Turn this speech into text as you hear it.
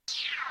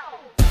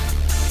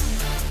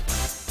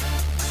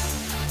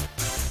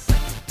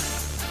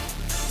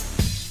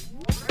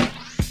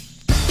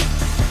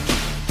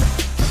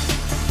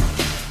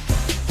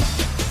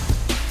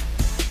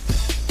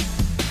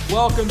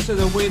welcome to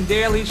the Win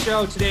Daily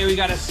Show. Today we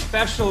got a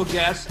special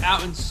guest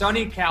out in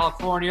sunny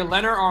California,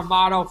 Leonard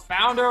Armato,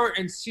 founder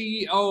and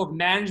CEO of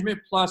Management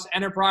Plus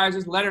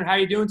Enterprises. Leonard, how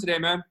you doing today,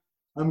 man?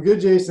 I'm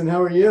good, Jason.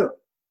 How are you?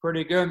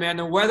 Pretty good, man.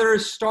 The weather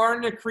is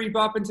starting to creep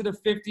up into the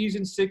 50s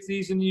and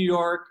 60s in New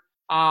York.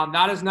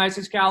 Not as nice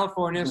as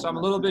California, so I'm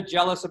a little bit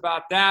jealous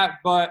about that,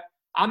 but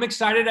I'm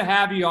excited to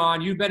have you on.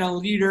 You've been a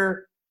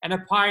leader and a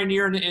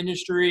pioneer in the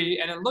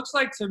industry, and it looks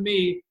like to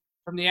me,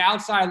 from the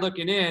outside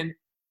looking in,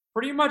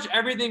 pretty much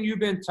everything you've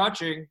been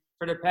touching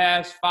for the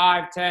past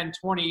 5, 10,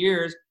 20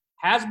 years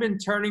has been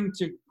turning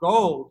to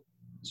gold.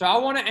 So I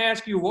want to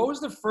ask you, what was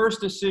the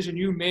first decision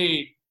you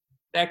made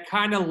that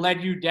kind of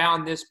led you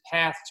down this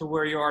path to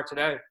where you are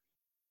today?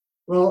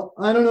 Well,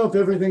 I don't know if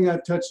everything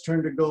I've touched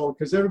turned to gold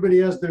because everybody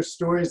has their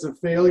stories of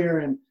failure.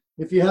 And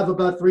if you have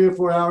about 3 or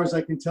 4 hours,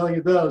 I can tell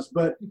you those.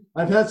 But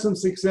I've had some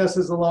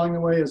successes along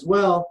the way as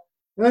well.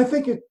 And I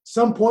think at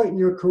some point in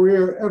your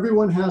career,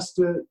 everyone has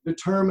to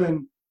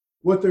determine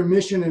what their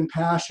mission and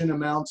passion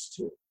amounts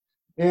to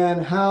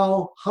and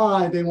how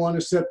high they want to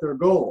set their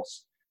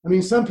goals. I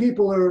mean, some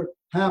people are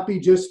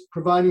happy just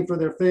providing for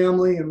their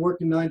family and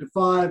working 9 to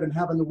 5 and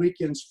having the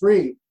weekends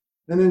free.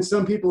 And then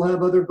some people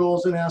have other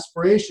goals and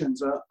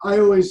aspirations. I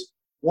always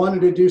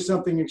wanted to do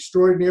something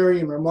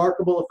extraordinary and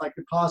remarkable if I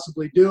could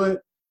possibly do it.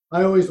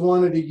 I always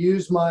wanted to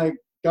use my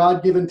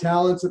God-given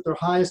talents at their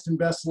highest and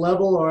best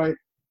level, or I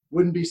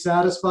wouldn't be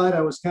satisfied.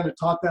 I was kind of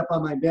taught that by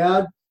my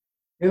dad.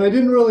 And I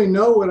didn't really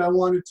know what I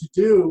wanted to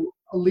do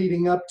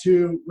leading up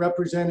to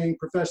representing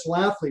professional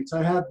athletes.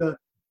 I had the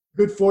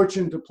good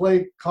fortune to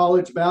play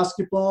college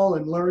basketball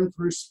and learn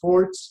through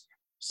sports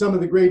some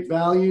of the great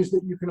values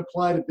that you can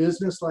apply to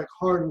business, like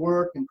hard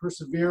work and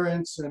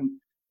perseverance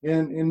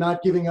and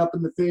not giving up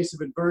in the face of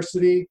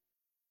adversity.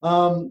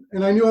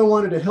 And I knew I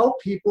wanted to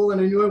help people,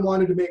 and I knew I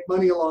wanted to make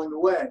money along the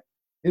way.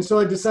 And so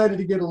I decided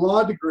to get a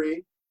law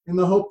degree in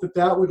the hope that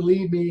that would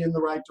lead me in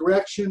the right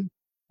direction.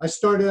 I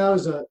started out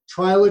as a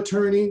trial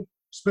attorney,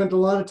 spent a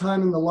lot of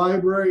time in the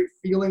library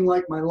feeling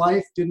like my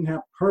life didn't have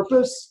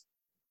purpose.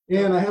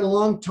 And I had a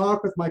long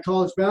talk with my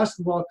college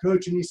basketball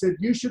coach, and he said,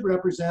 you should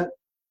represent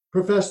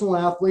professional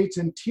athletes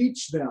and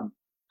teach them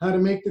how to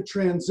make the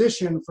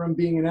transition from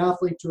being an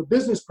athlete to a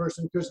business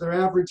person, because their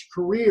average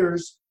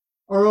careers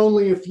are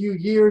only a few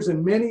years,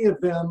 and many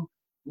of them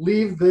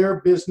leave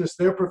their business,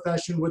 their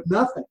profession, with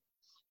nothing.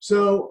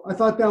 So I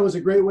thought that was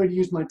a great way to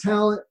use my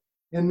talent.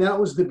 And that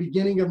was the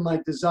beginning of my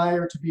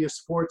desire to be a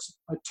sports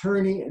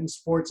attorney and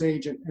sports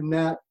agent. And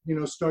that,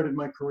 started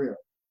my career.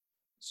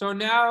 So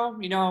now,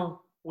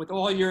 with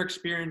all your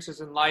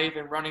experiences in life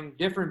and running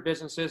different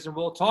businesses, and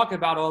we'll talk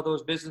about all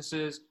those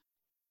businesses,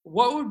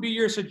 what would be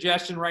your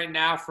suggestion right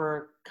now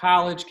for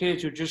college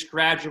kids who just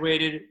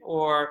graduated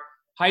or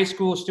high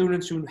school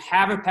students who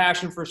have a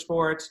passion for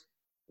sports,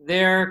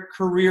 their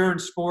career in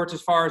sports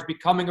as far as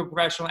becoming a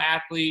professional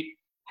athlete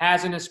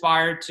hasn't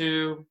aspired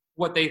to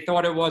what they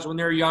thought it was when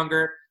they were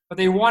younger, but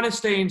they want to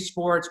stay in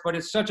sports, but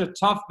it's such a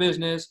tough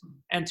business,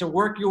 and to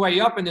work your way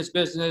up in this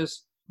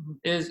business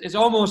is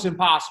almost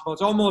impossible.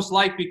 It's almost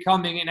like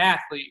becoming an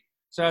athlete.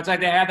 So it's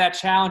like they have that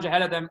challenge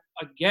ahead of them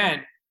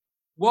again.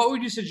 What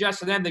would you suggest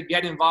to them to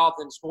get involved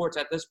in sports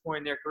at this point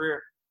in their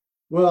career?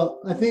 Well,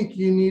 I think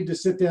you need to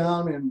sit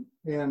down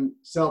and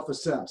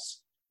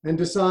self-assess and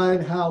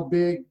decide how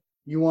big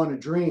you want to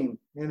dream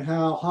and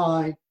how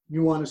high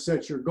you want to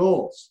set your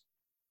goals.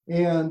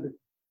 And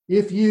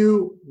if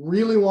you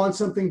really want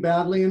something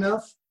badly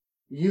enough,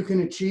 you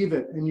can achieve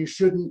it, and you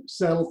shouldn't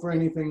settle for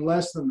anything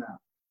less than that.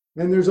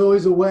 And there's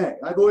always a way.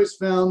 I've always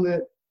found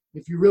that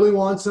if you really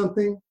want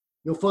something,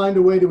 you'll find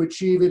a way to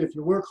achieve it if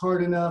you work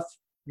hard enough,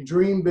 you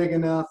dream big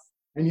enough,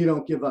 and you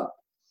don't give up.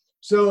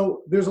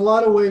 So there's a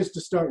lot of ways to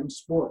start in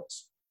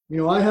sports.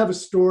 I have a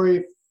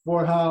story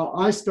for how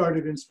I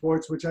started in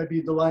sports, which I'd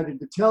be delighted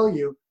to tell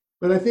you,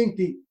 but I think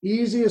the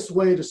easiest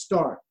way to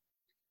start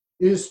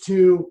is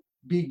to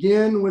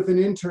begin with an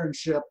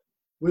internship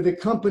with a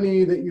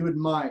company that you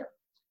admire.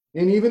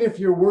 And even if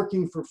you're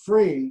working for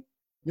free,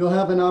 you'll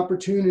have an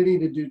opportunity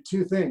to do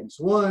 2 things.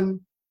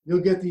 One,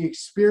 you'll get the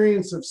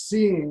experience of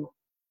seeing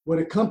what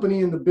a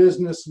company in the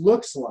business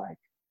looks like.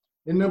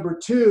 And number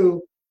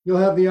 2, you'll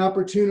have the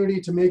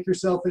opportunity to make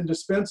yourself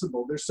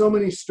indispensable. There's so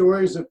many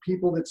stories of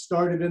people that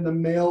started in the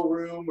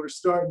mailroom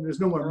there's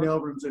no more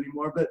mailrooms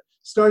anymore, but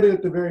started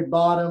at the very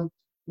bottom,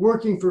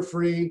 working for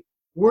free,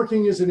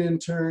 working as an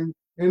intern,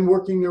 and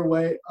working their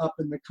way up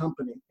in the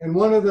company. And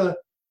one of the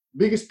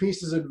biggest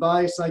pieces of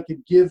advice I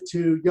could give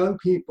to young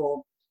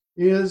people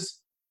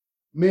is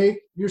make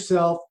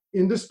yourself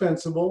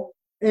indispensable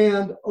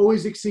and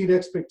always exceed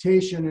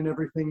expectation in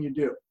everything you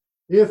do.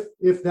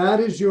 If that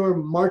is your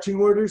marching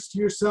orders to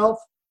yourself,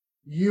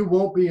 you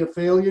won't be a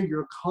failure.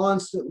 You'll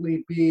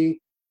constantly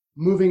be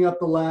moving up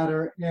the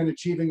ladder and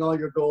achieving all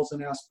your goals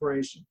and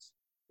aspirations.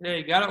 Yeah,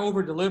 you got to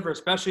over-deliver,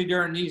 especially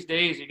during these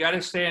days. You got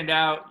to stand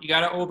out. You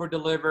got to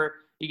over-deliver.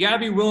 You got to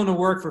be willing to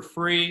work for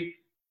free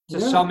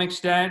to some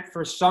extent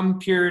for some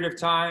period of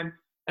time.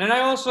 And I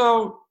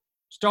also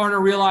starting to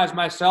realize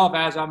myself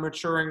as I'm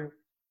maturing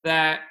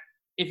that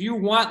if you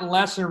want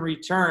less in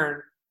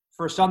return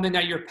for something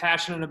that you're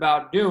passionate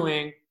about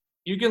doing,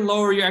 you can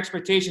lower your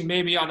expectation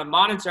maybe on the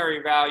monetary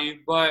value,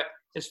 but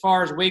as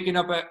far as waking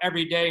up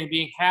every day and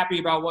being happy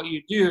about what you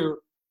do,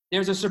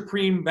 there's a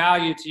supreme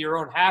value to your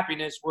own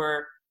happiness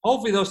where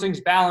hopefully those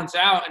things balance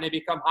out and they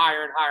become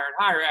higher and higher and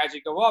higher as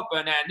you go up. But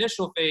in that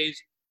initial phase,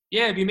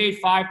 yeah, if you made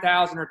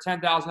 $5,000 or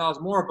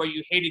 $10,000 more, but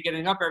you hated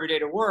getting up every day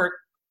to work,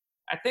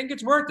 I think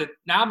it's worth it.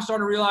 Now I'm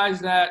starting to realize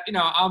that,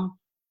 I'm,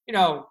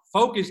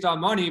 focused on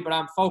money, but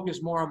I'm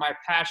focused more on my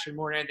passion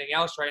more than anything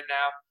else right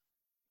now.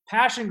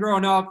 Passion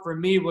growing up for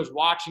me was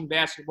watching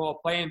basketball,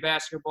 playing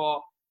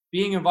basketball,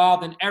 being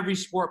involved in every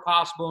sport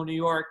possible in New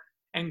York.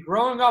 And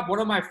growing up, one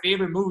of my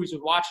favorite movies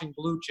was watching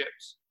Blue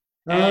Chips.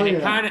 And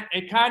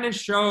it kind of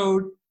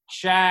showed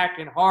Shaq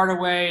and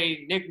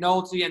Hardaway, Nick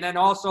Nolte, and then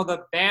also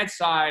the bad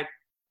side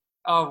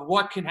of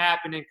what can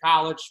happen in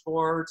college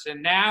sports.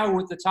 And now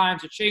with the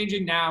times are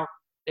changing now,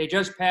 they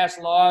just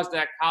passed laws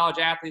that college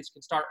athletes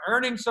can start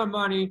earning some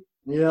money.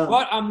 Yeah.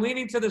 But I'm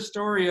leaning to the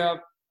story of,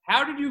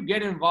 how did you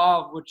get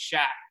involved with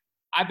Shaq?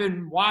 I've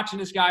been watching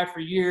this guy for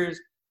years.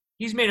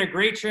 He's made a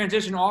great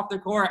transition off the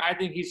court. I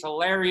think he's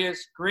hilarious,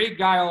 great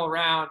guy all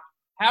around.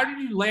 How did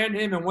you land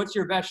him, and what's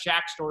your best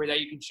Shaq story that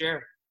you can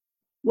share?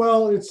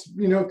 Well, it's,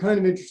 kind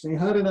of interesting.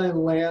 How did I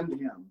land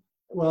him?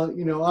 Well,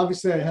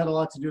 obviously I had a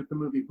lot to do with the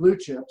movie Blue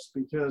Chips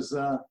because,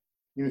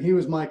 he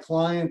was my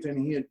client and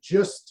he had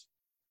just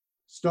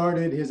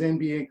started his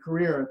NBA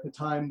career at the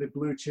time that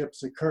Blue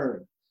Chips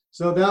occurred.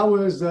 So that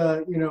was,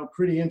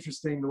 pretty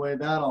interesting the way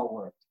that all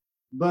worked.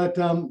 But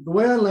the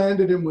way I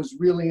landed him was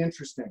really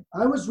interesting.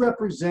 I was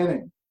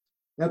representing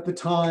at the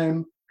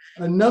time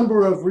a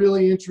number of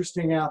really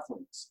interesting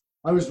athletes.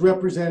 I was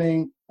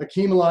representing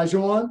Akeem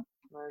Olajuwon,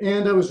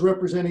 and I was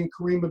representing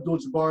Kareem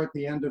Abdul-Jabbar at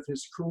the end of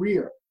his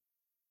career.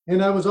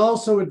 And I was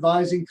also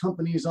advising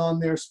companies on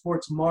their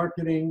sports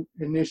marketing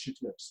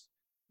initiatives.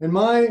 And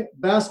my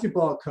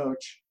basketball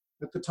coach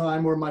at the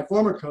time, or my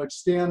former coach,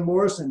 Stan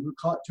Morrison, who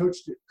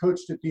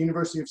coached at the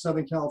University of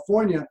Southern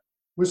California,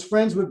 was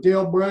friends with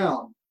Dale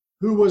Brown,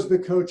 who was the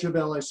coach of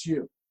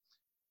LSU.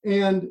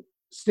 And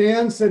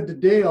Stan said to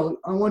Dale,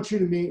 I want you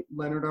to meet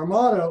Leonard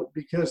Armato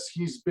because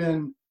he's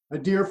been a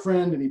dear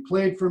friend and he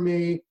played for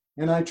me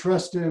and I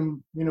trust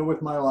him,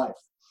 with my life.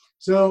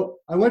 So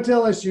I went to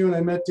LSU and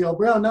I met Dale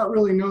Brown, not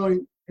really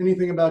knowing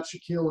anything about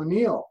Shaquille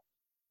O'Neal.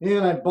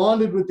 And I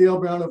bonded with Dale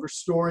Brown over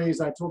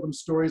stories. I told him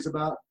stories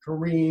about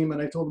Kareem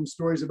and I told him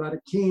stories about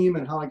Akeem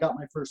and how I got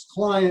my first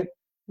client.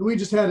 And we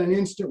just had an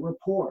instant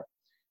rapport.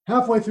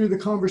 Halfway through the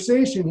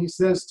conversation, he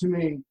says to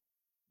me,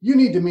 you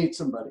need to meet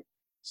somebody.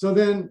 So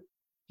then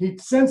he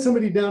sent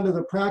somebody down to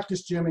the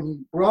practice gym and he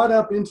brought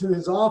up into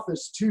his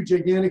office two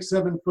gigantic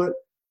 7-foot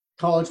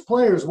college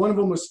players. One of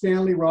them was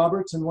Stanley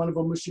Roberts and one of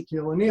them was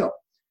Shaquille O'Neal.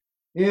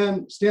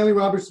 And Stanley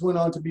Roberts went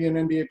on to be an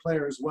NBA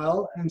player as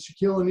well. And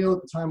Shaquille O'Neal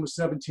at the time was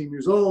 17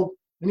 years old.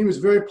 And he was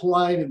very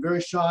polite and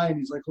very shy. And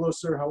he's like, hello,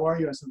 sir, how are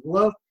you? I said,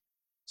 hello.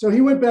 So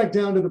he went back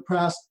down to the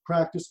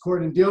practice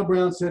court and Dale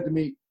Brown said to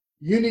me,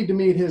 you need to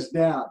meet his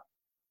dad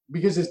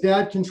because his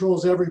dad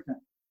controls everything.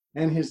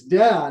 And his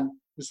dad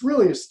is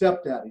really his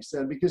stepdad, he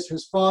said, because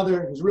his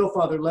real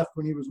father left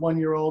when he was 1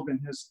 year old and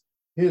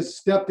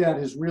his stepdad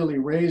has really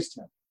raised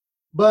him.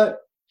 But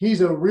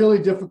he's a really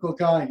difficult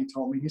guy, he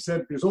told me. He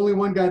said, there's only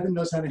one guy that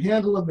knows how to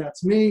handle him,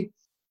 that's me.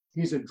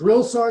 He's a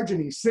drill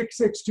sergeant, he's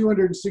 6'6",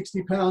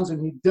 260 pounds,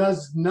 and he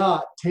does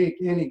not take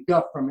any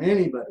guff from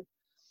anybody.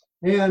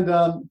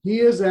 And he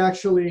is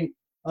actually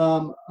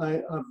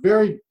a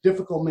very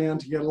difficult man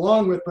to get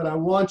along with, but I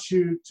want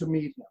you to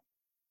meet him.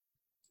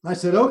 I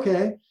said,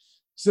 okay.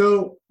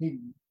 So he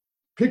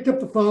picked up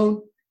the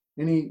phone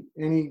and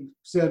he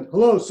said,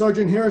 hello,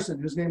 Sergeant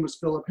Harrison. His name was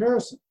Philip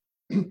Harrison.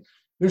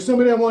 There's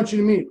somebody I want you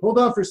to meet. Hold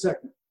on for a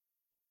second.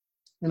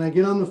 And I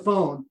get on the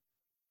phone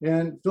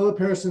and Philip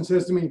Harrison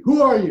says to me,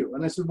 who are you?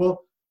 And I said,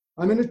 well,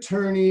 I'm an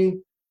attorney.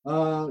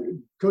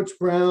 Coach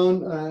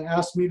Brown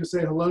asked me to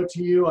say hello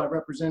to you. I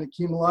represent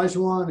Akeem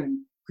Olajuwon and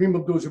Kareem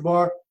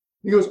Abdul-Jabbar.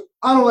 He goes,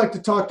 I don't like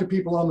to talk to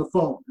people on the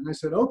phone. And I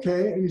said,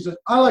 okay. And he said,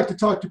 I like to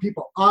talk to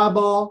people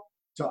eyeball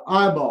to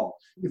eyeball.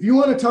 If you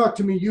want to talk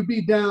to me, you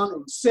be down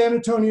in San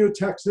Antonio,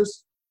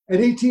 Texas at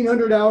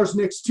 1800 hours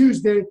next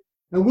Tuesday,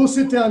 and we'll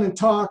sit down and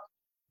talk,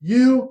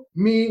 you,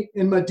 me,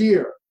 and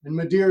Madeir. And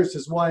Madeir is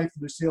his wife,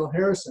 Lucille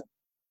Harrison.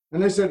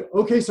 And I said,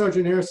 okay,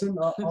 Sergeant Harrison,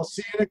 I'll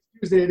see you next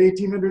Tuesday at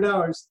 1800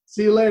 hours.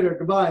 See you later.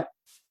 Goodbye.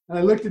 And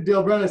I looked at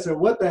Dale Brown. I said,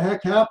 what the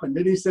heck happened?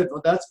 And he said,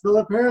 well, that's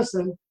Philip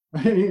Harrison.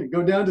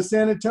 Go down to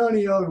San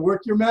Antonio and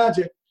work your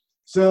magic.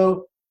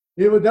 So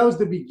that was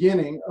the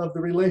beginning of the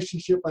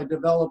relationship I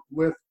developed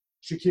with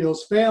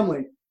Shaquille's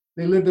family.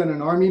 They lived on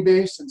an army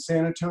base in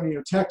San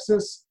Antonio,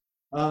 Texas.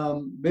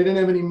 They didn't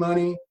have any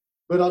money.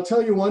 But I'll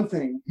tell you one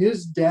thing.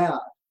 His dad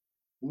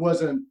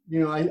wasn't,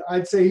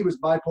 I'd say he was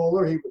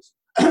bipolar. He was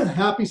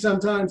happy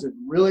sometimes and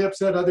really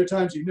upset other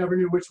times. You never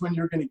knew which one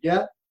you were going to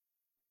get.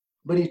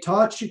 But he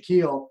taught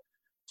Shaquille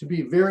to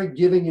be very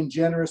giving and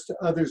generous to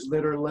others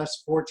that are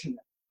less fortunate.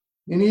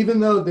 And even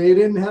though they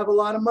didn't have a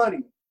lot of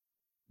money,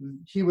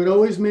 he would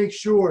always make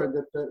sure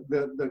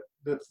that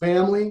the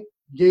family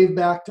gave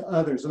back to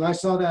others. And I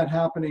saw that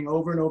happening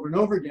over and over and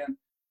over again.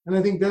 And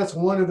I think that's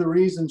one of the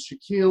reasons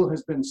Shaquille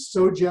has been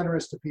so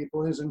generous to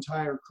people his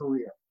entire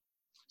career.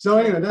 So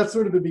anyway, that's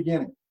sort of the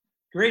beginning.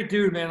 Great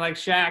dude, man. Like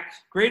Shaq,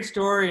 great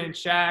story. And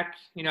Shaq,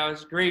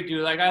 is a great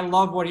dude. Like, I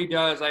love what he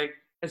does. Like,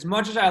 as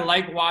much as I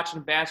like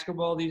watching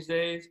basketball these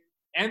days,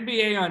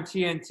 NBA on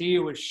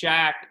TNT with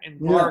Shaq and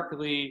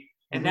Barkley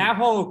and that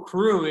whole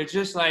crew, it's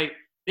just like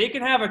they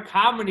can have a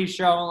comedy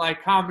show on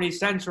like Comedy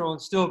Central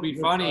and still be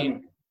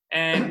funny.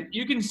 And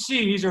you can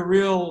see he's a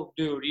real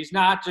dude. He's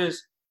not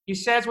just – he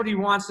says what he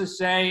wants to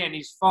say, and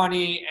he's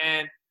funny,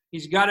 and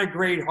he's got a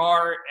great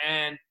heart.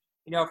 And,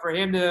 for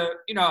him to,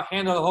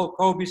 handle the whole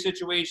Kobe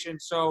situation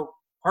so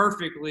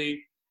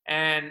perfectly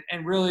and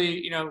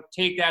really,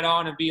 take that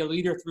on and be a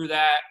leader through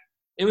that,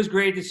 it was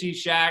great to see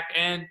Shaq.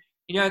 And,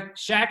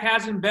 Shaq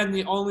hasn't been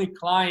the only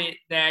client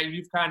that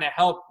you've kind of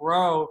helped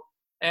grow.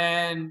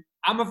 And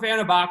I'm a fan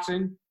of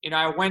boxing.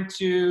 I went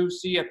to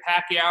see a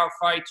Pacquiao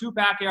fight, 2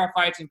 Pacquiao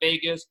fights in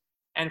Vegas.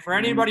 And for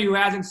anybody who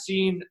hasn't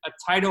seen a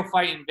title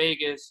fight in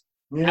Vegas,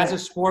 as a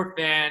sport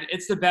fan,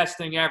 it's the best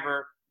thing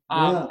ever.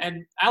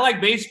 And I like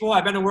baseball.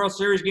 I've been to World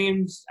Series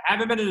games. I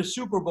haven't been to the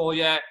Super Bowl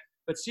yet.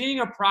 But seeing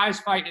a prize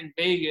fight in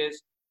Vegas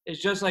is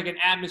just like an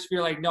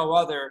atmosphere like no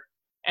other.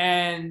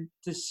 And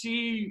to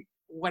see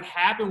what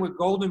happened with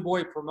Golden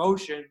Boy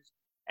Promotions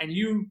and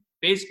you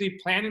basically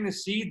planting the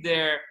seed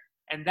there,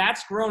 and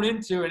that's grown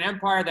into an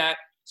empire that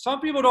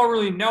some people don't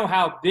really know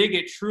how big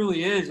it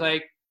truly is.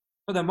 Like,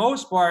 for the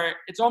most part,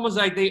 it's almost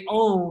like they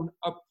own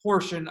a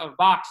portion of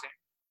boxing.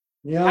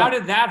 Yeah. How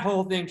did that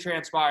whole thing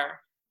transpire?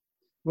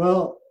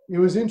 Well, it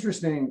was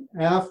interesting.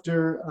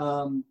 After,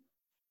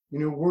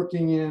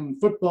 working in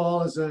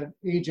football as an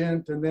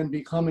agent and then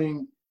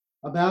becoming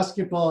a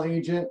basketball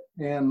agent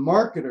and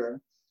marketer,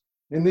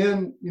 and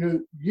then,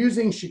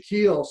 using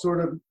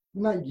Shaquille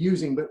not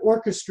using, but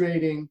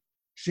orchestrating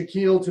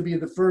Shaquille to be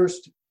the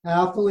first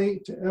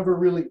athlete to ever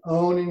really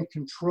own and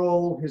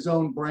control his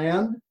own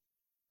brand.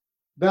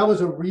 That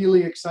was a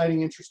really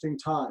exciting, interesting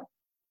time.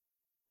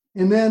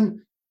 And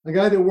then a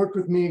guy that worked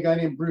with me, a guy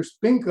named Bruce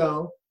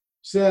Binko,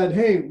 said,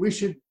 hey, we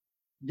should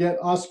get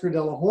Oscar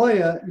De La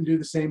Hoya and do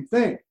the same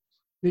thing,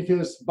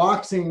 because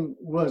boxing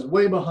was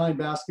way behind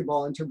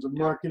basketball in terms of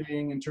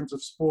marketing, in terms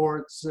of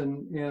sports,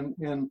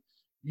 and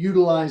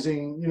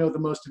utilizing, the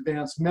most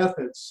advanced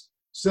methods.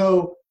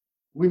 So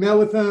we met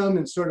with him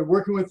and started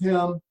working with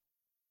him.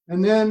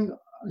 And then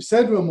I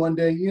said to him one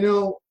day,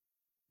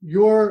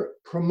 your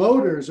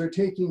promoters are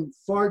taking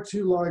far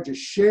too large a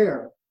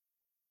share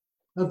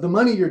of the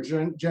money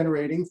you're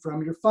generating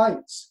from your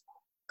fights.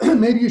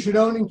 Maybe you should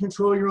own and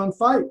control your own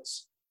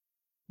fights.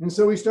 And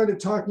so we started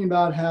talking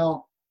about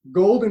how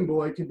Golden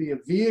Boy could be a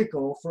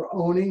vehicle for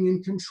owning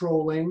and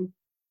controlling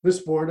the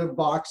sport of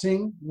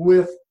boxing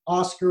with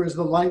Oscar as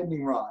the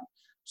lightning rod.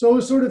 So it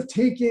was sort of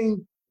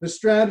taking the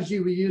strategy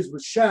we used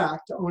with Shaq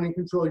to own and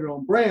control your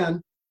own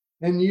brand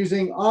and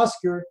using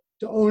Oscar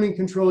to own and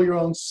control your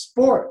own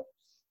sport.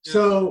 Yeah.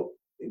 So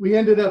we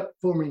ended up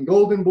forming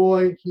Golden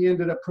Boy. He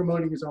ended up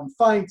promoting his own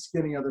fights,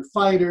 getting other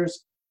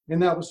fighters,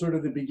 and that was sort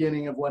of the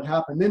beginning of what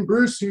happened. Then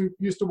Bruce, who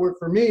used to work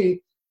for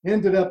me,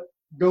 ended up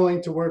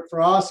going to work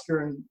for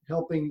Oscar and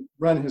helping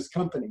run his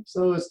company.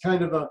 So it was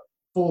kind of a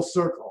full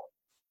circle.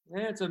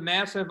 Yeah, it's a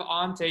massive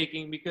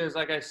on-taking because,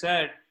 like I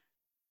said,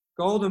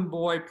 Golden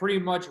Boy pretty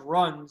much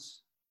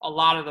runs a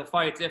lot of the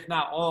fights, if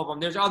not all of them.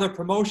 There's other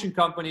promotion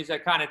companies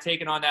that kind of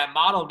taken on that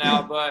model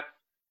now, but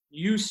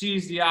you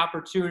seized the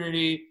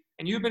opportunity,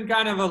 and you've been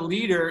kind of a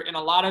leader in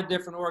a lot of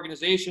different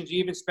organizations. You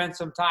even spent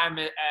some time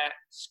at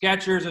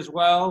Skechers as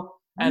well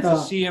as a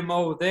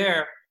CMO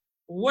there.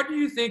 What do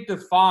you think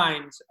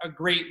defines a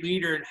great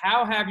leader, and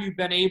how have you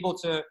been able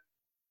to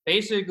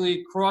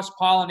basically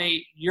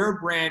cross-pollinate your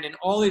brand and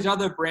all these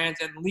other brands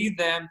and lead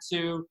them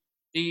to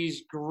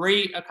these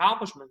great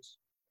accomplishments?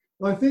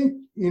 Well, I think,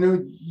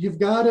 you've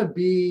got to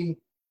be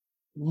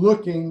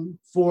looking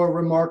for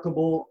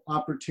remarkable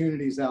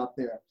opportunities out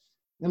there.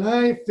 And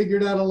I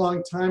figured out a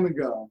long time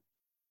ago,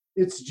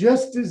 it's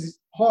just as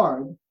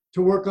hard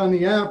to work on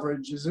the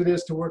average as it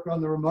is to work on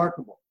the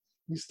remarkable.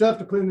 You still have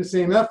to put in the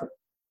same effort.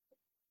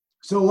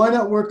 So why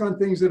not work on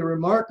things that are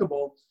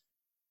remarkable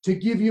to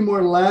give you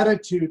more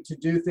latitude to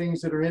do things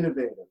that are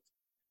innovative?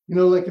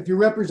 Like if you're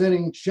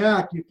representing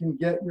Shaq, you can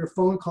get your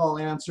phone call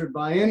answered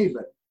by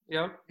anybody.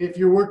 Yep. If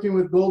you're working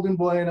with Golden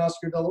Boy and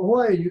Oscar De La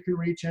Hoya, you can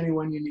reach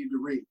anyone you need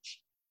to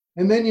reach.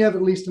 And then you have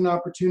at least an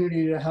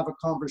opportunity to have a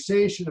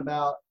conversation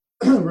about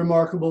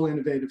remarkable,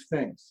 innovative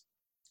things.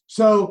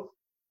 So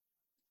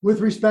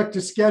with respect to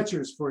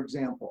Skechers, for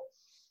example,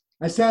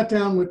 I sat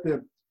down with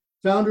the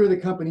founder of the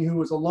company, who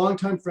was a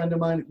longtime friend of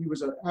mine. He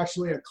was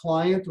actually a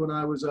client when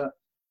I was a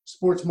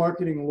sports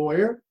marketing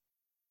lawyer.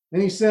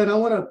 And he said, I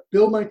want to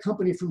build my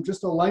company from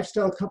just a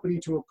lifestyle company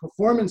to a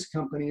performance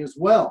company as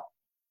well.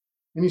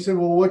 And he said,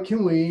 well, what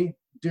can we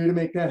do to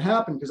make that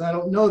happen? Because I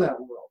don't know that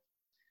world.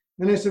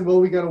 And I said, well,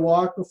 we got to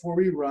walk before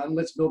we run.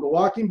 Let's build a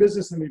walking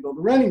business, and we build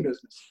a running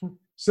business.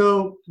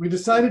 So we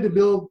decided to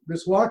build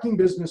this walking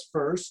business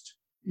first,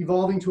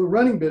 evolving to a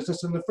running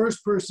business. And the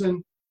first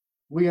person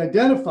we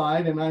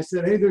identified, and I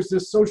said, hey, there's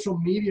this social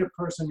media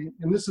person,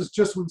 and this is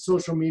just when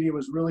social media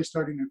was really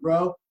starting to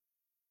grow.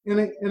 And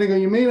I go,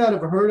 you may not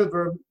have heard of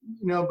her,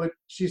 but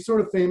she's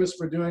sort of famous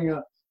for doing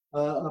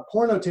a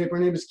porno tape. Her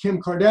name is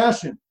Kim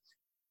Kardashian.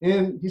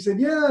 And he said,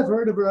 yeah, I've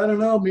heard of her. I don't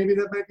know, maybe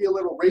that might be a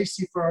little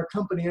racy for our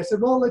company. I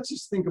said, well, let's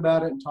just think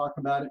about it and talk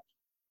about it.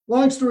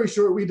 Long story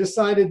short, we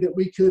decided that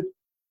we could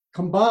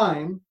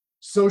combine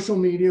social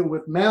media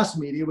with mass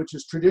media, which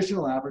is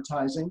traditional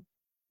advertising,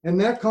 and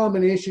that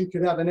combination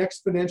could have an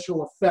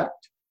exponential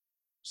effect.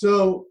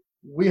 So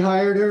we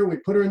hired her, we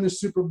put her in the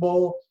Super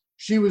Bowl.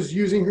 She was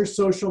using her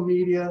social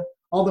media.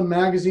 All the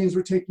magazines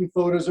were taking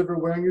photos of her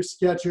wearing her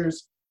Skechers.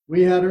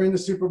 We had her in the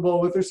Super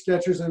Bowl with her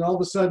Skechers, and all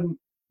of a sudden,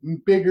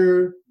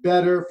 bigger,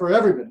 better for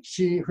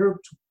everybody.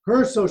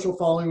 Her social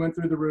following went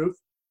through the roof.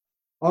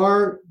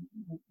 Our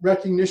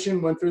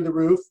recognition went through the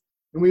roof.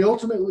 And we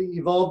ultimately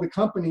evolved the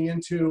company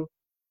into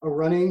a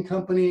running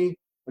company,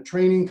 a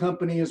training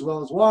company, as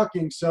well as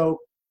walking. So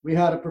we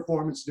had a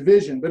performance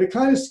division. But it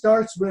kind of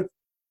starts with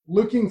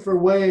looking for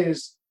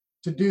ways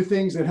to do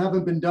things that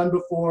haven't been done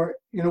before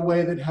in a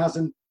way that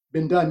hasn't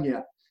been done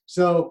yet.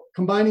 So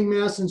combining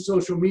mass and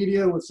social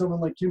media with someone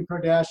like Kim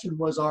Kardashian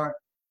was our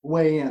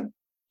way in.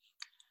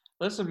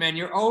 Listen, man,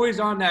 you're always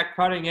on that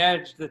cutting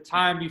edge, the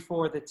time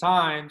before the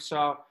time.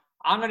 So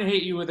I'm going to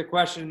hit you with a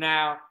question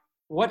now.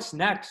 What's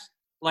next?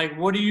 Like,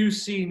 what do you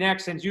see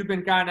next? Since you've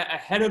been kind of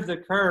ahead of the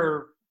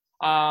curve,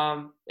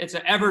 it's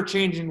an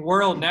ever-changing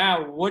world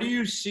now. What do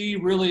you see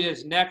really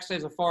as next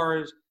as far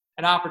as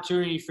an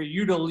opportunity for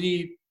you to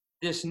lead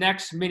this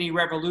next mini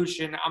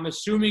revolution? I'm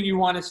assuming you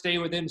want to stay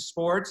within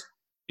sports.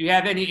 Do you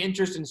have any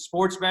interest in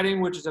sports betting,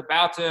 which is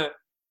about to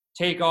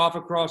take off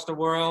across the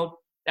world?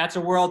 That's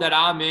a world that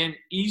I'm in.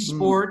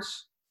 Esports,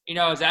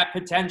 is that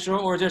potential?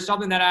 Or is there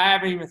something that I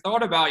haven't even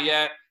thought about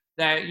yet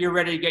that you're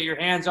ready to get your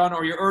hands on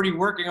or you're already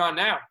working on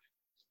now?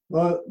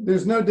 Well,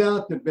 there's no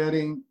doubt that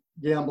betting,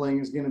 gambling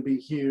is going to be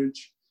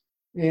huge.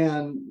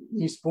 And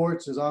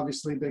esports is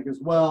obviously big as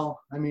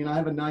well. I mean, I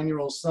have a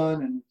 9-year-old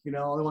son and,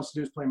 all he wants to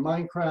do is play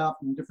Minecraft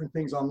and different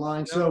things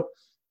online. Yep. So,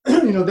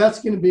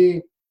 that's going to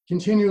be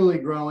continually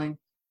growing.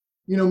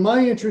 My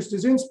interest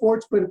is in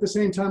sports, but at the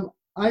same time,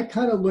 I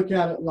kind of look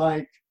at it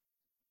like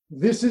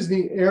this is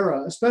the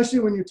era, especially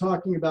when you're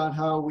talking about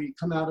how we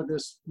come out of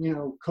this,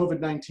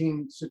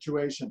 COVID-19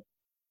 situation.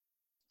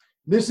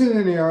 This is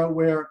an era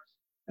where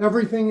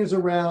everything is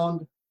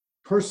around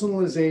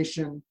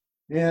personalization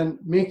and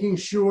making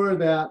sure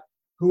that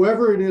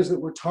whoever it is that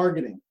we're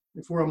targeting,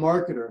 if we're a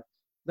marketer,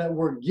 that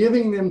we're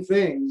giving them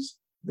things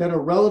that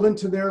are relevant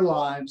to their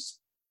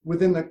lives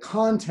within the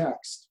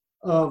context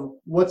of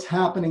what's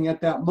happening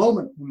at that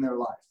moment in their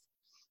life.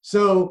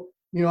 So,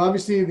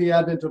 obviously the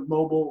advent of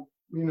mobile,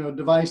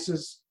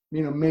 devices,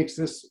 makes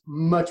this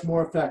much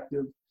more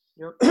effective.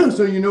 Yep.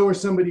 So where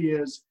somebody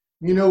is,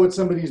 what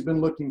somebody's been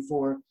looking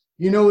for,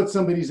 what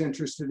somebody's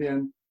interested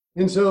in.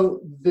 And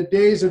so the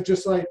days of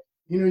just like,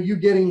 you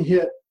getting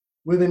hit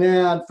with an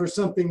ad for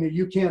something that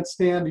you can't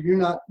stand or you're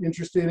not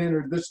interested in,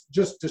 or this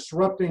just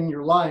disrupting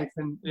your life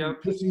and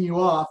Yep. pissing you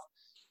off,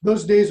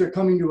 those days are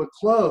coming to a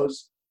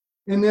close.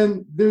 And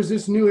then there's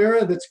this new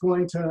era that's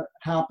going to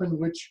happen,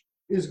 which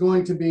is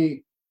going to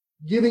be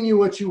giving you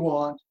what you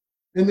want,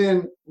 and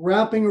then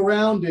wrapping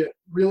around it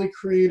really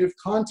creative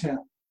content,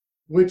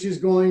 which is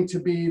going to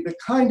be the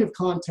kind of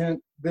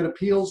content that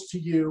appeals to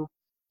you,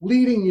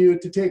 leading you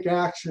to take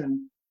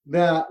action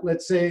that,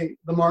 let's say,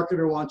 the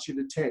marketer wants you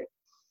to take.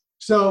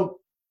 So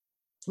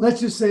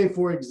let's just say,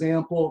 for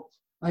example,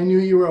 I knew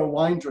you were a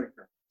wine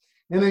drinker,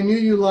 and I knew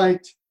you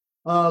liked,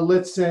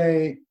 let's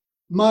say,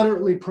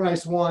 moderately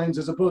priced wines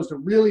as opposed to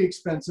really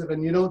expensive,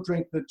 and you don't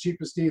drink the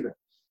cheapest either.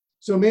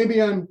 So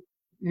maybe I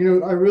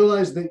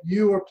realized that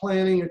you are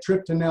planning a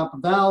trip to Napa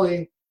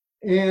Valley,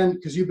 and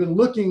because you've been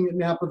looking at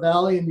Napa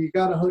Valley and you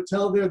got a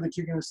hotel there that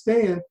you're going to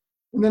stay in,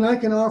 and then I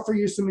can offer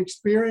you some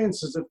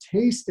experiences of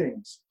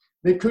tastings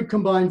that could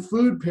combine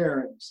food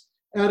pairings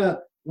at a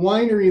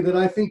winery that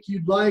I think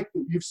you'd like,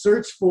 that you've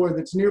searched for,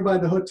 that's nearby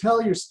the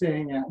hotel you're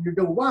staying at. You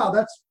go, wow,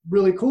 that's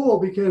really cool,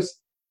 because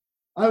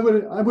I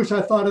wish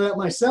I thought of that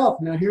myself.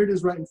 Now here it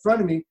is right in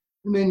front of me,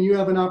 and then you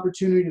have an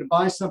opportunity to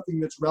buy something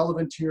that's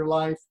relevant to your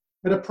life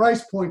at a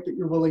price point that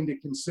you're willing to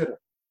consider.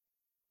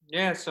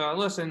 Yeah, so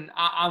listen,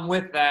 I'm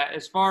with that.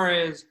 As far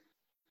as,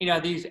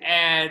 these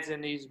ads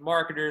and these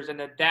marketers and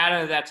the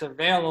data that's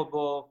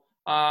available,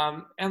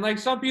 and like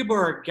some people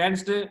are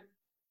against it,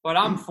 but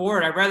I'm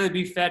for it. I'd rather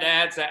be fed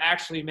ads that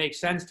actually make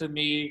sense to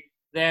me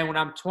than when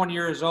I'm 20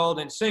 years old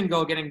and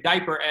single getting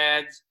diaper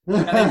ads.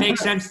 And they make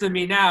sense to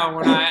me now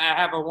when I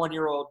have a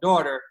 1-year-old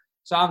daughter.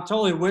 So I'm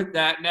totally with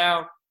that.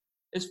 Now,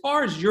 as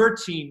far as your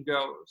team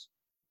goes,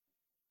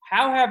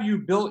 how have you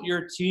built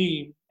your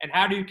team, and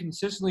how do you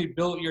consistently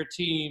build your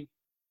team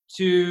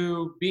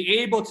to be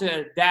able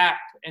to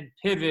adapt and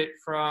pivot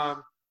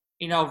from,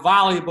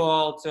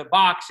 volleyball to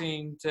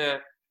boxing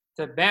to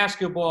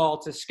basketball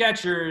to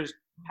Skechers?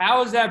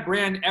 How is that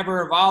brand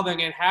ever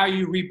evolving, and how are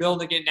you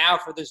rebuilding it now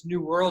for this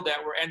new world that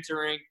we're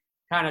entering,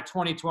 kind of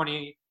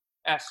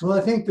 2020-esque? Well,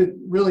 I think that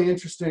really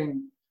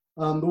interesting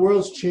The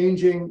world's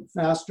changing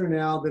faster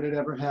now than it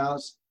ever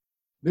has.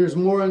 There's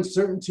more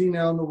uncertainty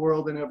now in the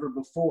world than ever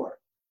before.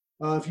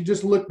 If you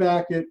just look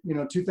back at,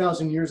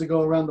 2,000 years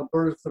ago around the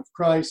birth of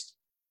Christ,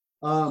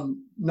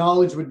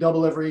 knowledge would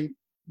double every,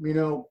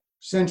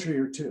 century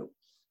or two.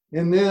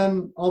 And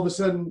then all of a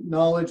sudden,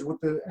 knowledge with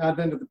the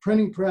advent of the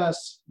printing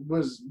press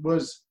was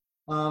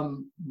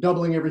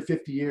doubling every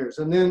 50 years.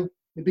 And then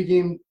it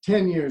became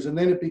 10 years, and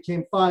then it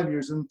became 5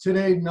 years. And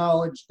today,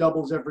 knowledge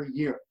doubles every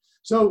year.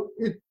 So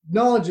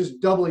knowledge is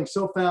doubling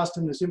so fast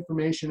in this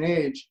information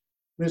age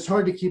that it's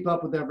hard to keep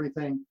up with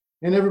everything.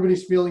 And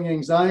everybody's feeling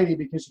anxiety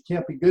because you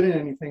can't be good at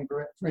anything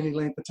for any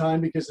length of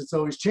time because it's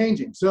always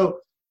changing. So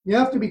you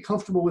have to be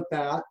comfortable with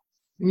that.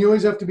 And you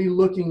always have to be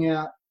looking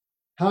at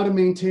how to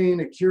maintain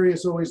a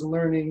curious, always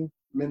learning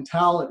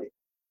mentality.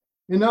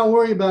 And not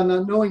worry about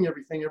not knowing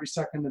everything every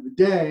second of the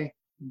day,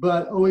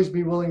 but always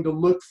be willing to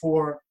look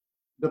for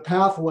the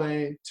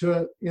pathway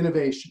to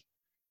innovation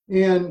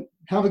and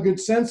have a good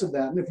sense of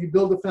that. And if you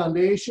build a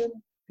foundation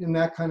in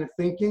that kind of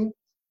thinking,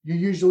 you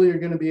usually are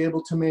going to be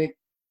able to make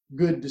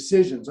good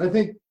decisions. I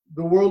think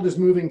the world is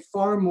moving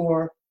far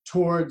more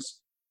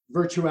towards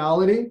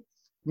virtuality.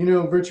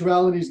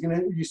 Virtuality is going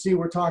to, you see,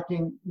 we're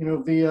talking,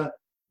 via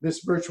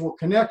this virtual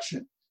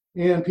connection.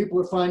 And people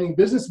are finding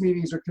business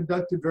meetings are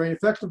conducted very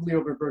effectively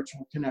over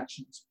virtual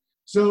connections.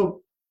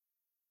 So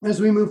as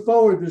we move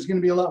forward, there's going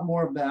to be a lot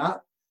more of that.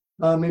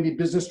 Maybe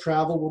business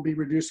travel will be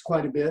reduced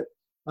quite a bit.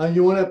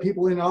 You want to have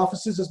people in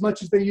offices as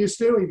much as they used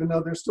to, even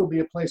though there'll still be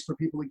a place for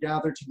people to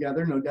gather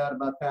together, no doubt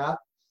about that.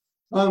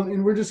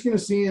 And we're just going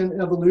to see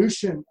an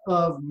evolution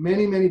of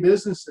many, many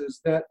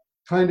businesses that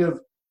kind of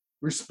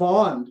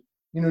respond,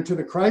 to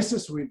the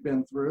crisis we've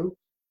been through.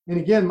 And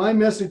again, my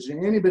message to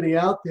anybody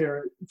out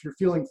there, if you're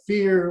feeling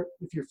fear,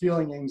 if you're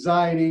feeling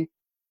anxiety,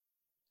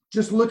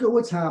 just look at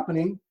what's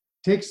happening.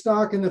 Take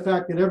stock in the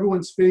fact that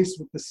everyone's faced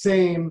with the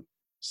same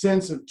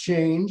sense of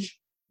change.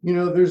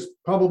 There's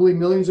probably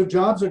millions of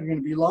jobs that are going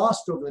to be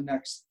lost over the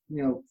next,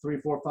 3,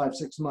 4, 5,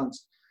 6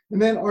 months.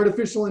 And then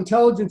artificial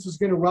intelligence is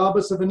going to rob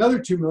us of another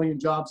 2 million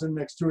jobs in the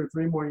next 2 or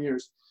 3 more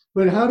years.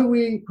 But how do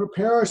we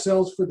prepare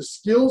ourselves for the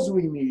skills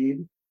we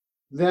need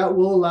that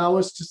will allow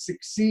us to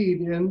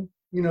succeed in,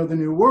 the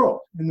new world,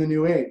 in the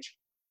new age?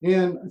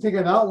 And I think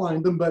I've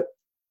outlined them, but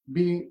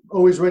be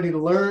always ready to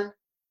learn,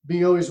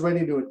 be always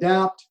ready to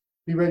adapt,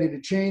 be ready to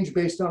change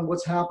based on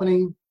what's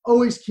happening.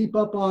 Always keep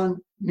up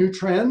on new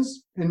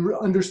trends and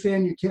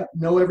understand you can't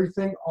know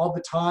everything all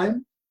the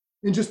time,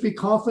 and just be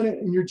confident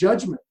in your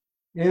judgment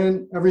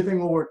and everything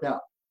will work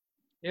out.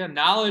 Yeah,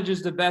 knowledge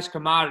is the best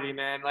commodity,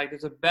 man. Like,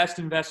 it's the best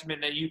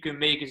investment that you can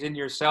make is in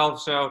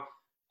yourself. So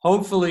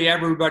hopefully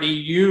everybody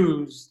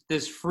use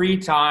this free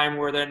time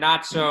where they're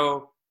not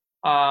so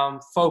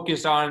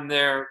focused on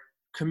their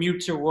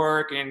commute to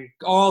work and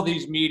all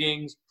these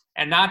meetings,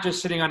 and not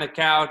just sitting on the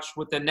couch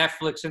with the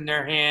Netflix in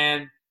their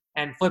hand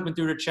and flipping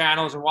through the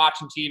channels and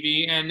watching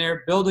TV, and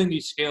they're building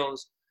these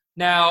skills.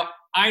 Now,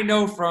 I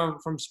know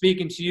from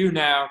speaking to you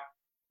now,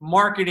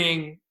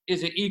 marketing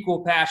is an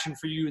equal passion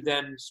for you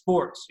than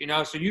sports,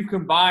 so you've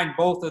combined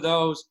both of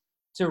those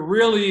to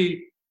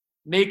really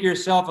make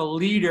yourself a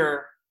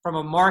leader from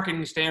a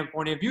marketing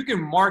standpoint. If you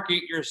can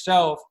market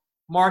yourself,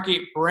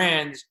 market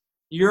brands,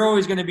 you're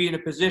always going to be in a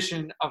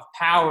position of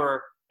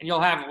power, and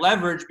you'll have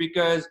leverage,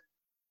 because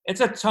it's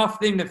a tough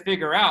thing to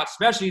figure out,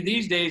 especially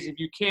these days. If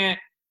you can't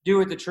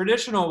do it the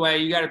traditional way,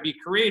 you got to be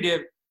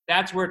creative.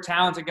 That's where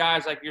talented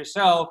guys like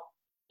yourself,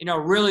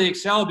 really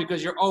excel,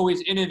 because you're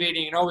always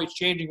innovating and always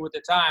changing with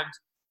the times.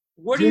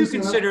 What do you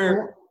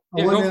consider?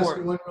 I want to ask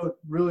you one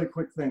really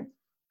quick thing,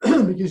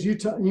 because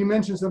you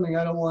mentioned something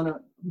I don't want to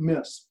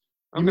miss.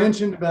 You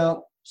mentioned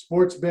about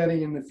sports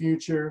betting in the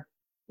future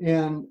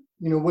and,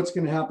 what's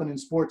going to happen in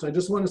sports. I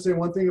just want to say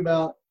one thing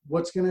about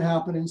what's going to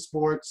happen in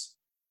sports,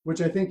 which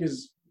I think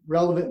is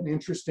relevant and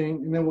interesting,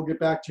 and then we'll get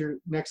back to your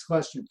next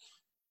question.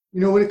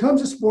 When it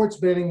comes to sports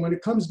betting, when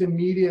it comes to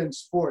media and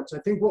sports, I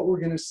think what we're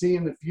going to see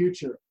in the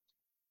future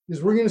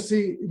is we're going to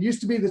see, it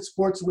used to be that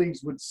sports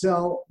leagues would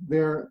sell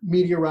their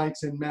media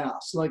rights in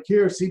mass. Like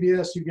here,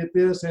 CBS, you get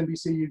this,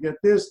 NBC, you get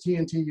this,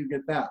 TNT, you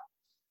get that.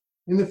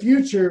 In the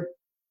future,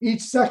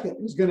 each second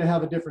is going to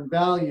have a different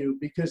value,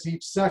 because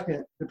each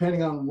second,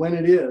 depending on when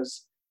it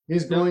is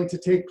going to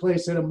take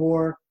place at a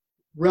more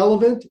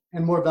relevant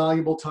and more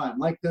valuable time.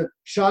 Like the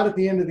shot at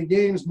the end of the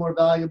game is more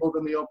valuable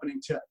than the opening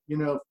tip,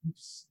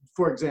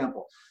 for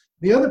example.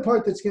 The other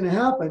part that's going to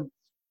happen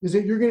is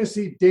that you're going to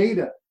see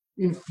data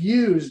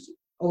infused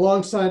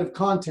alongside of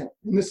content.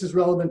 And this is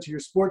relevant to your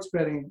sports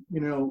betting,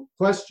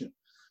 question.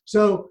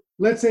 So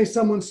let's say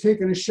someone's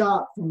taken a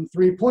shot from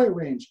 3-point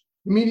range.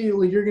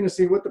 Immediately, you're going to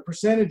see what the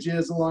percentage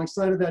is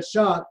alongside of that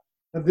shot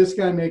of this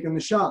guy making the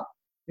shot.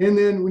 And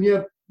then when you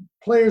have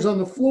players on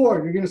the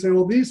floor, you're going to say,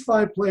 well, these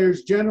 5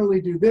 players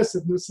generally do this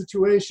in this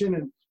situation.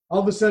 And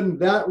all of a sudden,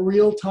 that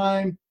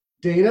real-time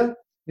data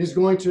is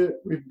going to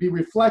be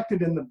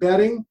reflected in the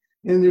betting.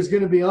 And there's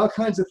going to be all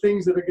kinds of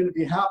things that are going to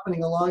be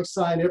happening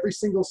alongside every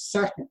single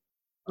second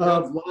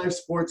of live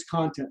sports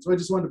content. So I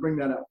just wanted to bring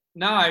that up.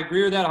 No, I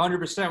agree with that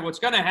 100%. What's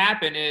going to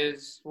happen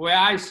is, the way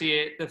I see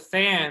it, the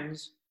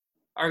fans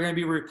are going to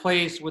be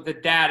replaced with the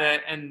data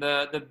and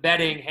the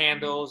betting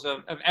handles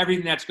of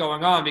everything that's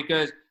going on,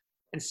 because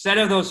instead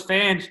of those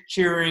fans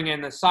cheering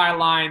and the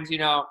sidelines,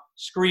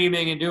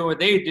 screaming and doing what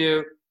they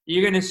do,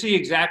 you're going to see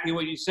exactly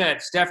what you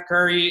said. Steph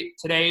Curry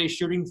today is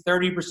shooting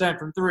 30%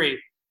 from three.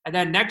 And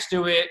then next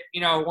to it,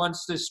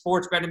 once the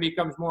sports betting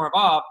becomes more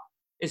involved,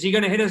 is he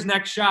going to hit his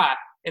next shot?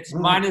 It's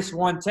minus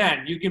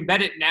 110. You can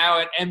bet it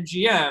now at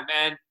MGM,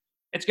 and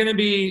it's going to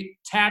be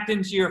tapped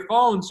into your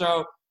phone.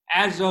 So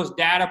as those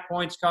data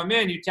points come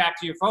in, you tap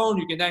to your phone,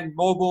 you can then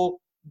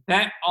mobile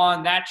bet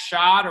on that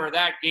shot or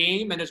that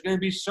game. And there's going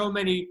to be so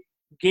many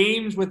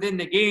games within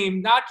the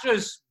game, not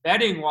just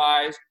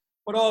betting-wise,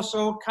 but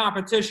also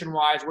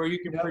competition-wise, where you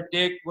can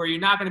predict, where you're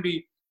not going to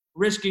be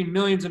risking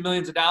millions and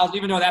millions of dollars,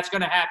 even though that's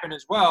going to happen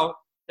as well.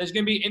 There's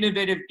going to be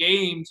innovative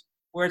games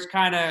where it's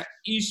kind of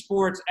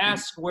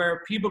esports-esque,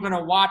 where people are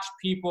going to watch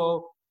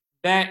people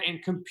bet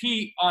and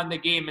compete on the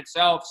game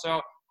itself.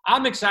 So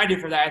I'm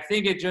excited for that. I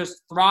think it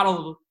just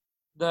throttled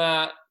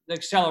the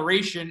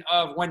acceleration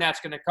of when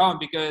that's going to come,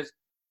 because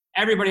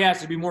everybody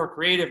has to be more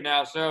creative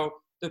now. So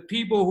the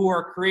people who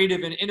are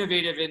creative and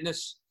innovative in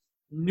this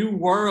new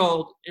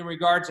world in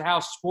regards to how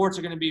sports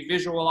are going to be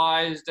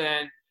visualized,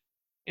 and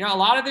a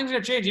lot of things are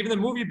going to change. Even the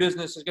movie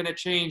business is going to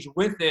change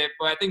with it,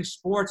 but I think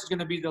sports is going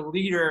to be the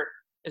leader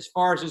as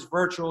far as this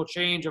virtual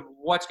change of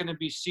what's going to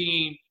be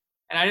seen.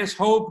 And I just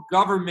hope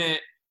government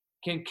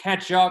can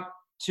catch up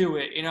to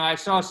it. I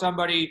saw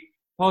somebody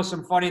post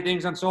some funny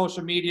things on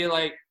social media,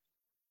 like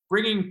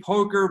bringing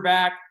poker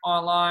back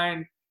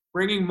online,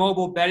 bringing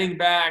mobile betting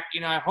back.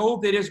 I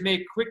hope they just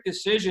make quick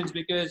decisions,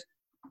 because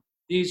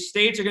these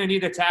states are going to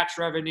need the tax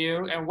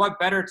revenue, and what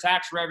better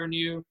tax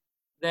revenue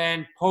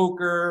than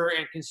poker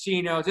and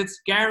casinos?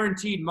 It's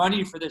guaranteed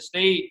money for the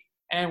state,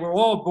 and we're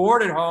all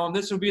bored at home.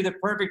 This would be the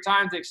perfect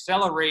time to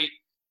accelerate,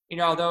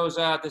 those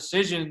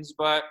decisions.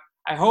 But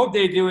I hope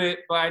they do it,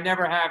 but I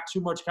never have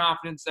too much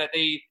confidence that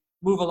they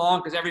move along,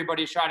 because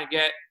everybody's trying to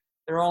get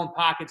their own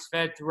pockets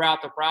fed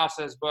throughout the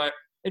process. But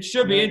it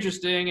should be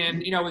interesting.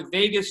 And, with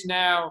Vegas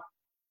now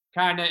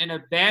kind of in a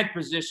bad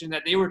position,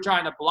 that they were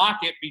trying to block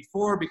it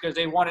before because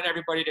they wanted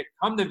everybody to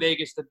come to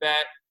Vegas to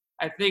bet,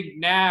 I think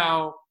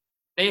now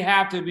they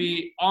have to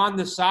be on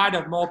the side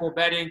of mobile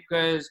betting,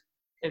 because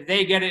if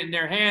they get it in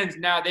their hands,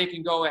 now they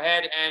can go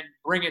ahead and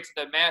bring it to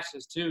the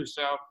masses too.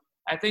 So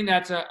I think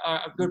that's a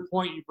good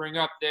point you bring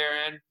up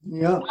there. And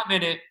I'm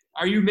in it.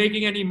 Are you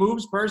making any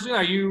moves personally?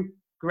 Are you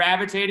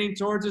gravitating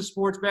towards the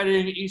sports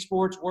betting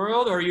esports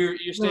world, or you're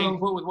staying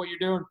put with what you're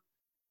doing?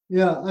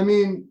 Yeah, I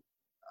mean,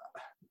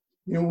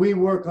 we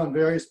work on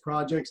various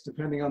projects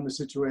depending on the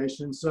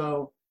situation.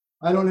 So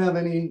I don't have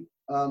any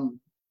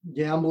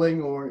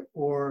gambling or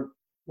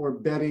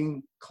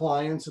betting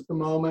clients at the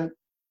moment,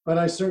 but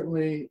I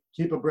certainly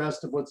keep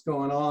abreast of what's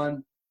going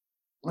on.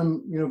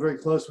 I'm very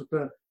close with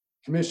the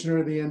commissioner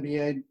of the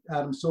NBA,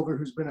 Adam Silver,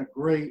 who's been a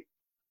great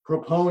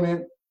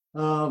proponent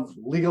of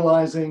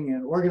legalizing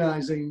and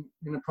organizing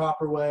in a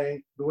proper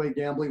way the way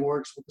gambling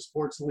works with the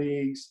sports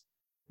leagues,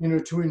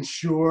 to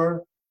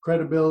ensure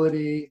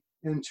credibility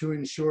and to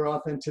ensure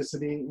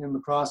authenticity in the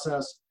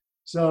process.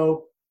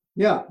 So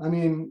yeah, I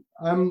mean,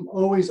 I'm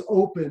always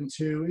open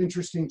to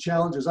interesting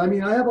challenges. I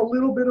mean, I have a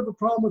little bit of a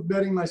problem with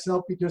betting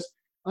myself, because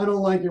I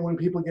don't like it when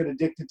people get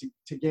addicted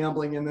to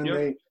gambling and then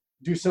they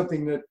do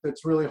something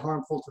that's really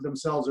harmful to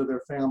themselves or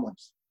their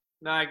families.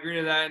 No, I agree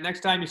to that.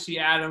 Next time you see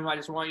Adam, I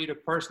just want you to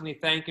personally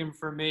thank him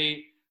for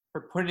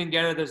putting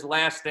together this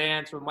Last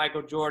Dance with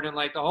Michael Jordan.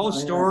 Like the whole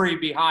story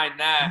behind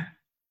that,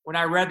 when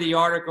I read the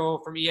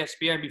article from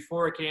ESPN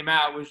before it came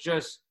out, was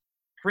just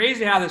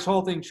crazy how this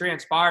whole thing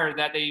transpired,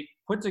 that they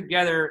put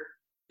together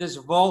this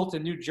vault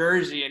in New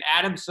Jersey. And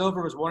Adam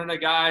Silver was one of the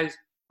guys,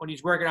 when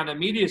he's working on the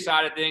media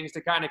side of things,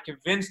 to kind of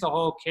convince the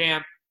whole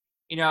camp,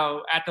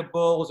 at the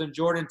Bulls and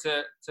Jordan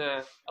to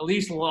at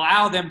least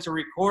allow them to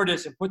record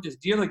this and put this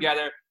deal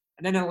together.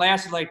 And then it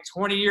lasted like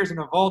 20 years in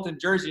a vault in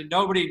Jersey.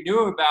 Nobody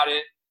knew about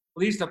it. At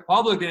least the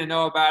public didn't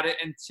know about it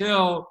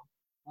until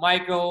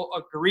Michael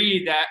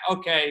agreed that,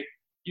 okay,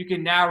 you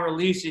can now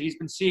release it. He's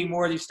been seeing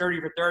more of these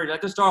 30 for 30s. I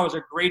just thought it was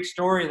a great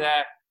story,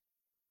 that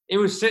it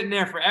was sitting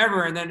there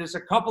forever. And then just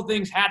a couple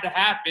things had to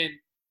happen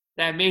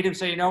that made him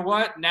say, you know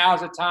what,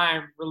 now's the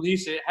time,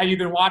 release it. Have you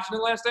been watching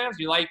The Last Dance?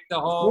 You like the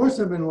whole? Of course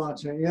I've been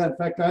watching it. Yeah, in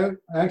fact, I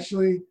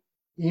actually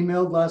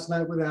emailed last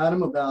night with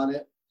Adam about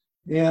it.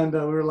 And we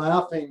were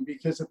laughing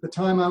because at the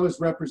time I was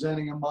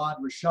representing Ahmad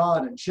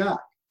Rashad and Shaq.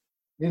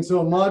 And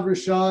so Ahmad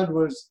Rashad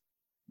was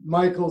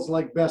Michael's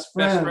best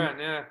friend.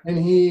 And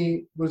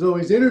he was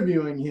always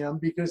interviewing him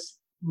because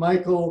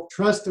Michael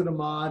trusted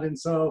Ahmad.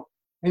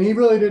 And he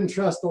really didn't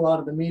trust a lot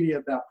of the media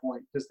at that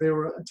point, because they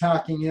were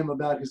attacking him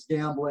about his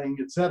gambling,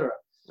 etc.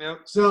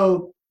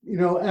 So,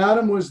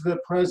 Adam was the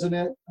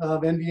president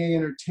of NBA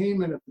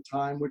Entertainment at the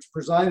time, which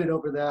presided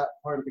over that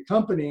part of the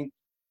company.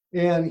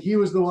 And he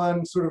was the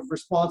one sort of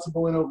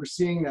responsible in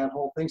overseeing that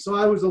whole thing. So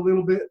I was a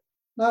little bit,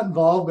 not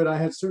involved, but I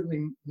had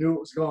certainly knew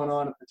what was going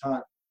on at the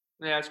time.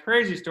 Yeah, it's a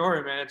crazy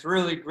story, man. It's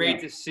really great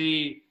Yeah. to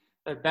see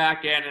the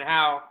back end and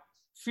how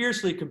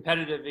fiercely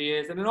competitive he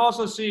is. And then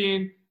also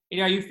seeing,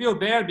 you feel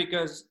bad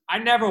because I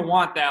never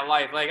want that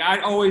life. Like, I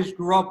always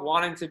grew up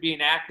wanting to be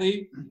an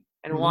athlete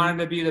and Hmm. wanting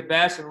to be the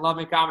best and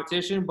loving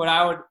competition. But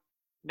I would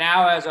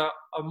now, as a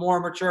more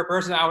mature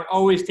person, I would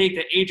always take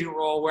the agent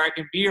role where I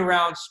can be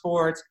around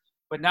sports,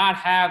 but not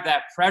have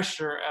that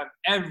pressure of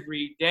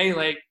every day.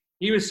 Like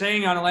he was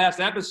saying on the last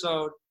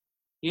episode,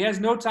 he has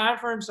no time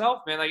for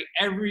himself, man. Like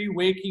every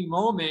waking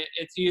moment,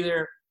 it's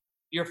either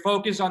you're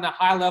focused on the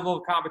high level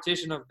of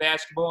competition of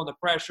basketball and the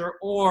pressure,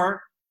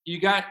 or you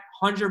got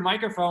 100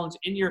 microphones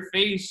in your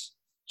face,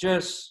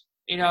 just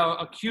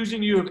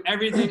accusing you of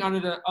everything under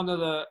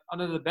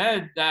the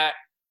bed that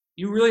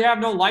you really have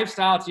no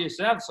lifestyle to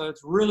yourself. So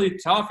it's really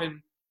tough, and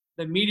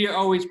the media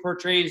always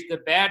portrays the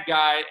bad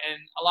guy, and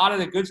a lot of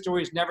the good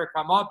stories never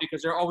come up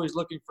because they're always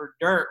looking for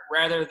dirt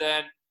rather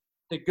than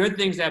the good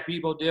things that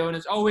people do. And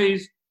it's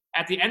always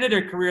at the end of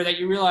their career that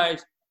you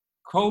realize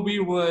Kobe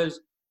was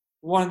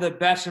one of the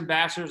best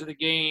ambassadors of the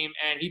game,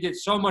 and he did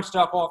so much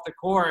stuff off the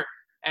court.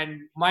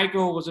 And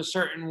Michael was a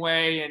certain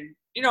way, and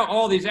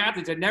all these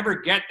athletes that never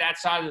get that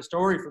side of the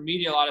story from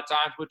media a lot of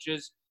times, which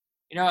is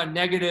a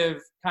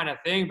negative kind of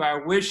thing. But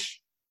I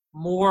wish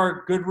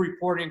more good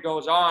reporting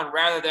goes on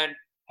rather than,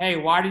 hey,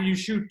 why did you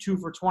shoot 2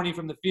 for 20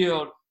 from the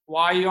field?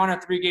 Why are you on a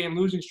 3-game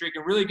losing streak?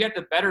 And really get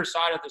the better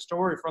side of the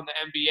story from the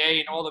NBA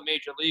and all the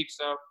major leagues.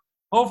 So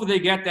hopefully they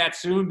get that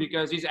soon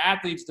because these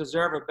athletes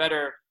deserve a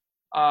better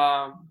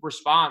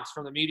response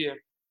from the media.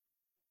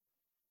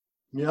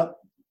 Yep.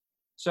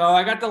 So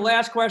I got the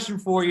last question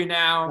for you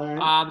now. All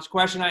right. This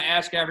question I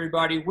ask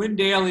everybody. Win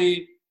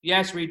Daily,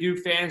 yes, we do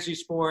fantasy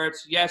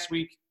sports. Yes,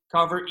 we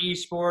cover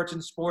esports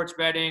and sports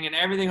betting and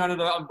everything under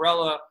the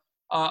umbrella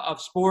of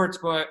sports,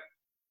 but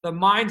the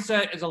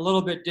mindset is a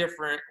little bit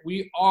different.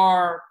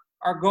 Our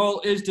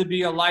goal is to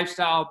be a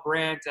lifestyle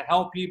brand to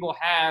help people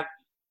have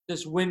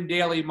this Win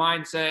Daily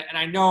mindset. And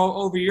I know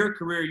over your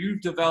career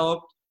you've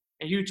developed,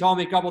 and you told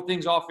me a couple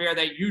things off air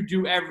that you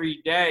do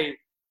every day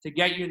to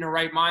get you in the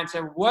right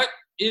mindset. What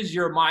is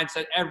your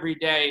mindset every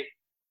day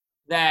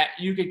that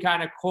you could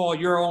kind of call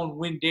your own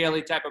Win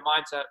Daily type of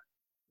mindset?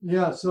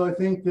 Yeah. So I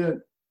think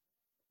that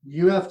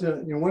you have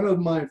to, one of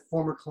my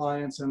former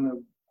clients and a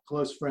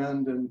close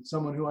friend and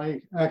someone who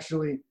I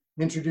actually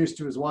introduced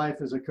to his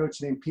wife is a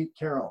coach named Pete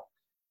Carroll.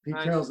 Pete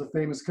Nice. Carroll's a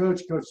famous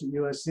coached at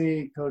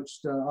USC,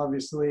 coached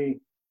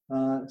obviously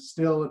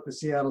still at the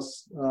Seattle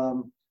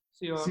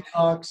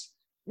Seahawks.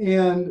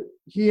 And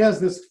he has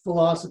this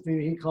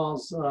philosophy he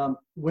calls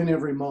win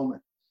every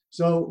moment.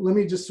 So let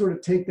me just sort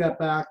of take that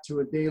back to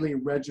a daily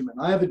regimen.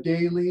 I have a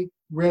daily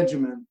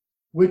regimen,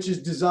 which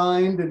is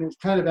designed, and it's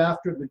kind of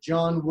after the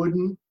John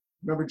Wooden.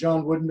 Remember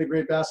John Wooden, the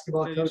great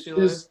basketball coach?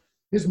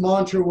 His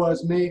mantra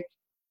was make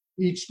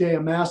each day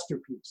a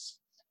masterpiece.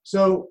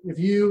 So if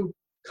you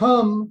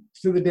come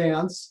to the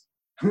dance,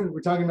 we're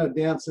talking about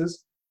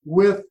dances,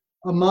 with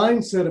a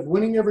mindset of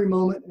winning every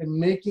moment and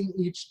making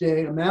each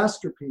day a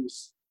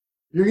masterpiece,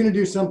 you're going to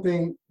do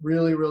something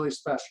really, really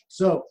special.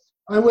 So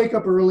I wake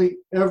up early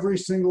every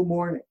single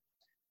morning,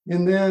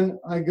 and then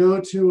I go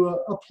to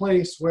a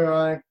place where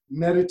I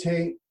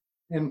meditate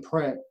and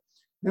pray.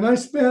 And I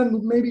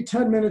spend maybe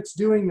 10 minutes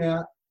doing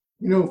that,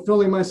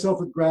 filling myself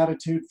with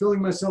gratitude,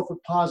 filling myself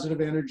with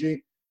positive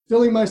energy,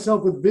 filling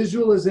myself with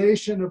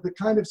visualization of the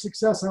kind of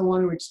success I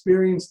want to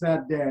experience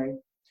that day.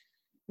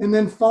 And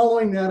then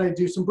following that, I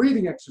do some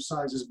breathing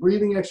exercises,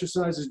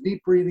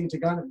 deep breathing to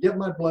kind of get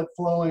my blood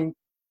flowing.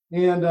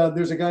 And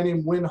there's a guy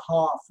named Wim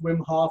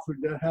Hof,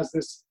 who has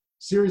this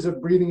series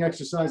of breathing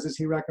exercises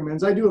he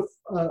recommends. I do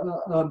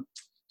a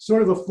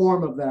sort of a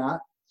form of that.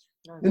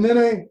 And then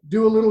I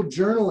do a little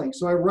journaling.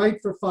 So I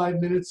write for 5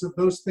 minutes of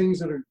those things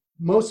that are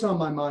most on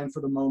my mind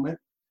for the moment,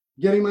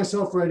 getting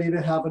myself ready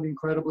to have an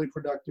incredibly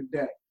productive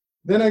day.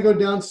 Then I go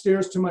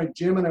downstairs to my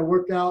gym and I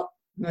work out,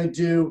 and I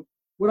do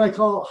what I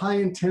call high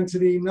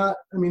intensity,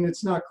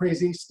 it's not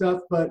crazy stuff,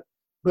 but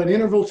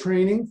interval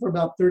training for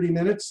about 30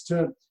 minutes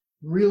to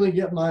really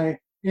get my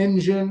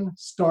engine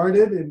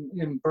started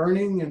and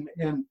burning,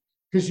 and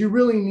because you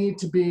really need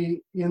to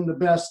be in the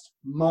best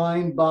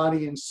mind,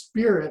 body, and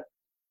spirit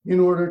in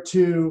order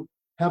to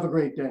have a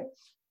great day.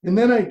 And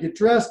then I get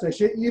dressed.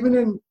 Even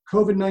in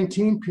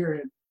COVID-19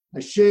 period, I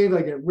shave,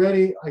 I get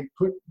ready, I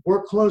put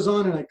work clothes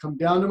on, and I come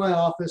down to my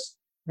office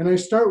and I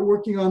start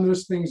working on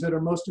those things that are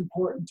most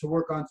important to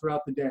work on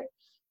throughout the day.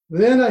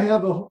 Then I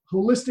have a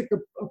holistic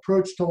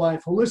approach to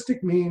life.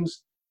 Holistic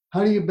means,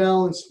 how do you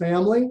balance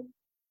family,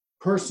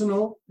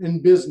 personal,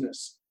 and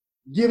business?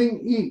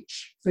 Giving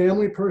each,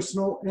 family,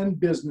 personal, and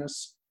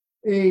business,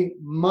 a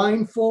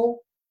mindful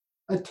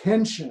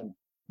attention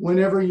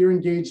whenever you're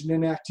engaged in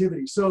an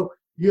activity. So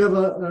you have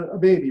a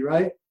baby,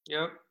 right?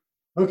 Yep.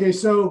 Okay,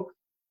 so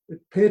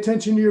pay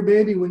attention to your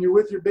baby when you're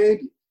with your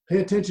baby. Pay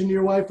attention to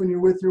your wife when you're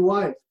with your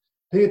wife.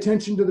 Pay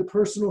attention to the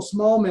personal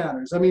small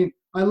matters.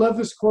 I love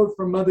this quote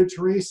from Mother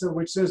Teresa,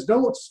 which says,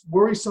 don't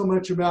worry so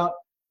much about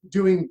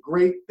doing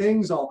great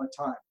things all the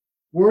time.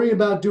 Worry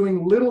about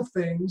doing little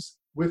things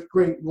with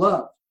great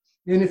love.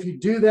 And if you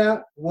do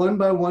that one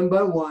by one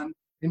by one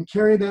and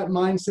carry that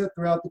mindset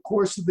throughout the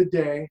course of the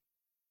day,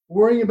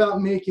 worrying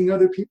about making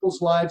other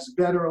people's lives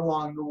better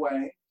along the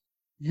way,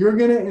 you're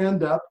going to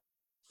end up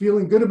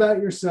feeling good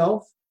about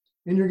yourself,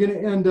 and you're going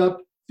to end up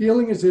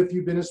feeling as if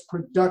you've been as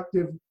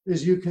productive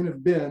as you can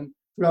have been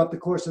throughout the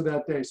course of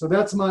that day. So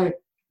that's my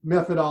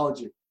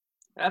methodology.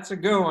 That's a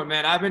good one,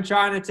 man. I've been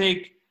trying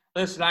to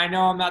listen, I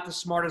know I'm not the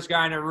smartest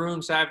guy in the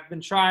room, so I've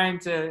been trying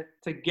to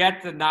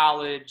get the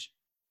knowledge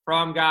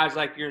from guys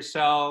like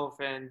yourself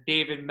and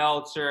David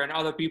Meltzer and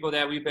other people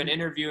that we've been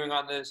interviewing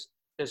on this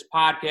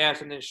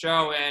podcast and this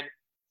show. And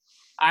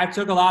I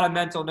took a lot of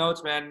mental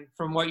notes, man,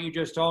 from what you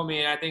just told me.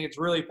 And I think it's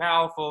really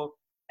powerful.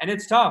 And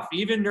it's tough.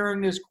 Even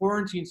during this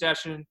quarantine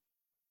session,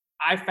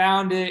 I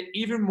found it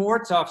even more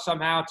tough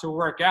somehow to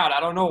work out. I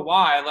don't know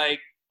why. Like,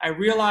 I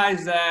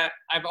realized that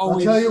I've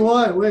always. I'll tell you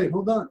why. Wait,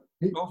 hold on.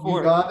 Go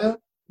for it.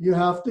 You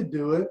have to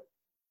do it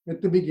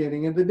at the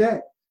beginning of the day.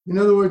 In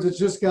other words, it's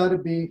just got to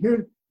be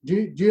here.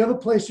 Do you have a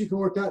place you can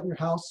work out in your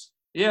house?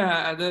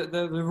 Yeah,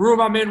 the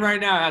room I'm in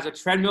right now has a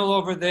treadmill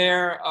over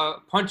there, a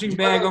punching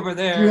bag over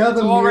there. Do you have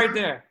it's all right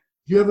there.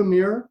 Do you have a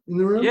mirror in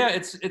the room? Yeah,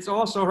 it's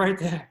also right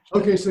there.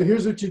 Okay, so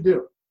here's what you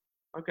do.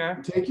 Okay.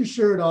 You take your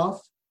shirt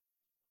off.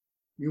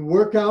 You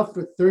work out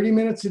for 30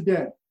 minutes a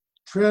day.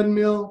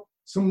 Treadmill,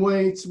 some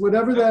weights,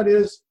 whatever that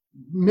is,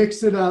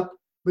 mix it up,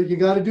 but you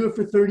got to do it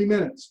for 30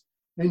 minutes.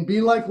 And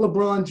be like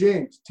LeBron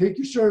James. Take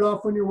your shirt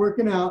off when you're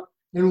working out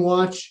and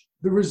watch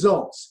the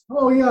results.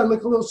 Oh, yeah, I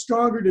look a little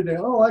stronger today.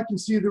 Oh, I can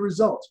see the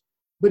results.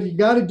 But you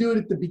got to do it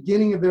at the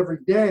beginning of every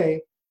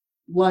day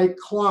like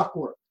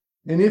clockwork.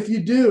 And if you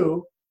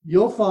do,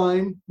 you'll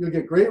find you'll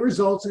get great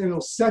results, and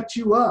it'll set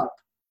you up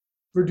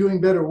for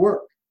doing better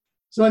work.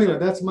 So anyway,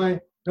 that's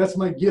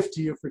my gift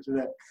to you for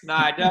today. No,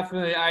 I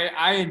definitely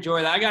I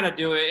enjoy that. I got to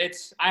do it.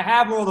 I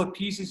have all the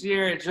pieces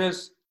here. It's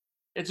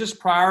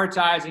just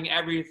prioritizing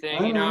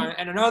everything, you know.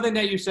 And another thing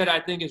that you said I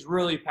think is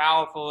really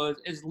powerful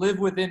is live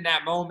within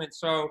that moment.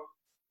 So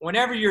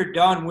whenever you're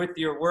done with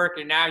your work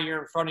and now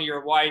you're in front of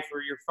your wife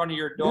or you're in front of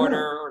your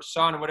daughter or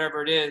son or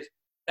whatever it is,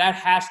 that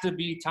has to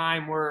be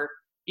time where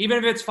even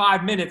if it's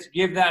 5 minutes,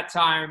 give that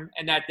time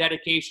and that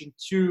dedication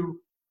to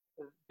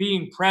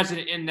being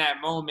present in that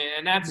moment.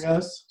 And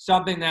that's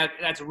something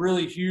that's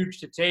really huge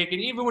to take.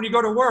 And even when you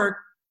go to work,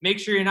 make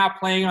sure you're not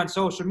playing on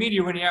social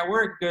media when you're at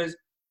work, because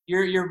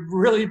you're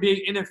really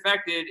being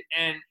ineffective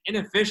and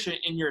inefficient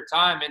in your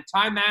time. And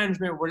time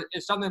management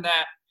is something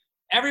that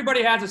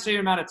everybody has the same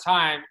amount of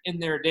time in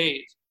their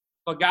days.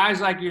 But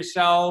guys like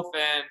yourself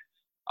and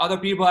other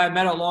people I've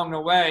met along the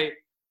way,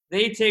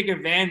 they take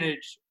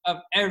advantage of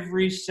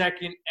every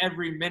second,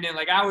 every minute.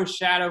 Like, I was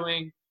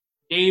shadowing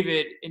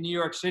David in New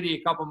York City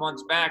a couple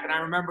months back, and I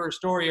remember a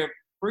story of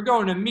we're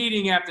going to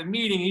meeting after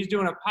meeting. He's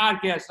doing a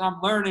podcast, and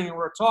I'm learning, and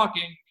we're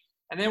talking.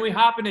 And then we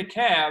hop in a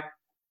cab,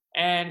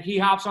 and he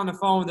hops on the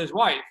phone with his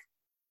wife.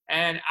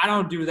 And I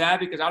don't do that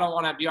because I don't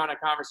want to be on a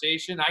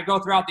conversation. I go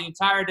throughout the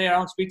entire day. I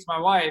don't speak to my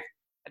wife.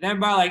 And then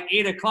by like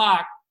 8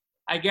 o'clock,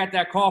 I get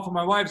that call from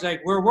my wife. It's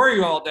like, where were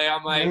you all day?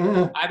 I'm like,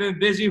 I've been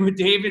busy with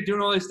David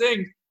doing all these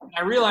things. And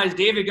I realized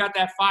David got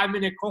that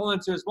 5-minute call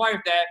into his wife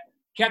that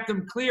kept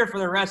him clear for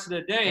the rest of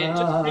the day. And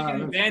just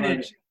taking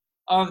advantage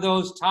of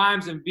those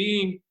times and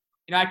being,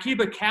 you know, I keep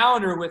a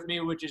calendar with me,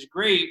 which is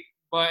great.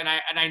 But and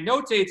I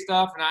notate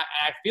stuff, and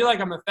I feel like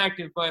I'm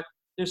effective, but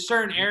there's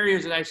certain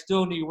areas that I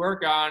still need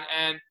work on.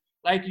 And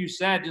like you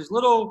said, these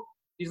little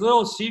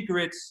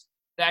secrets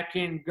that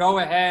can go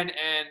ahead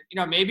and, you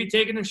know, maybe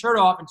taking the shirt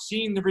off and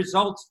seeing the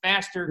results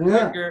faster,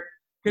 quicker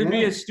could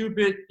be a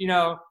stupid, you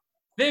know,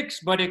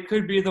 fix, but it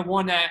could be the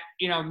one that,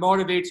 you know,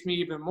 motivates me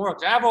even more.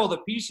 Because I have all the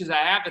pieces. I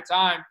have the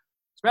time,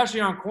 especially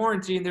on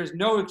quarantine. There's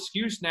no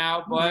excuse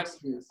now, but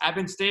I've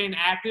been staying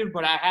active,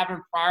 but I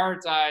haven't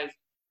prioritized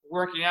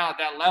working out at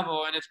that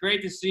level. And it's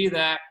great to see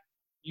that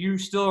you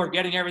still are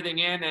getting everything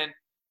in. And,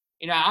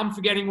 you know, I'm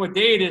forgetting what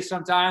day it is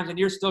sometimes, and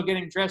you're still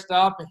getting dressed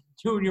up and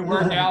doing your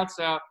workout.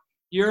 So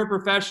you're a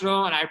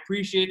professional, and I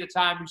appreciate the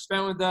time you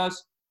spent with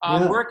us.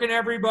 Where can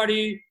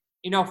everybody,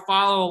 you know,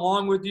 follow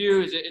along with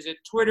you? Is it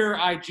Twitter,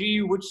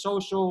 IG? Which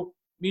social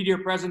media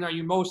presence are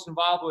you most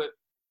involved with?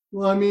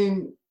 Well, I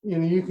mean, you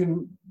know, you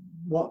can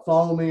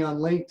follow me on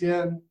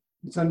LinkedIn.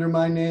 It's under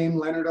my name,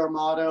 Leonard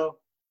Armato.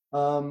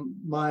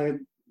 My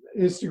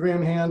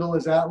Instagram handle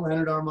is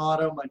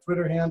 @LeonardArmato. My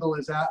Twitter handle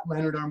is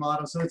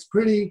 @LeonardArmato. So it's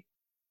pretty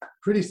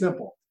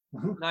simple.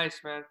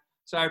 Nice, man.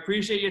 So I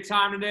appreciate your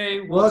time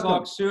today. We'll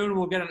talk soon.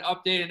 We'll get an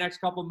update in the next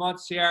couple of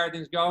months, see how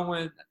everything's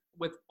going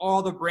with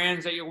all the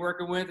brands that you're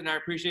working with. And I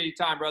appreciate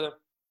your time, brother.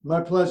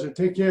 My pleasure.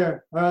 Take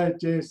care. All right,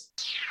 Jace.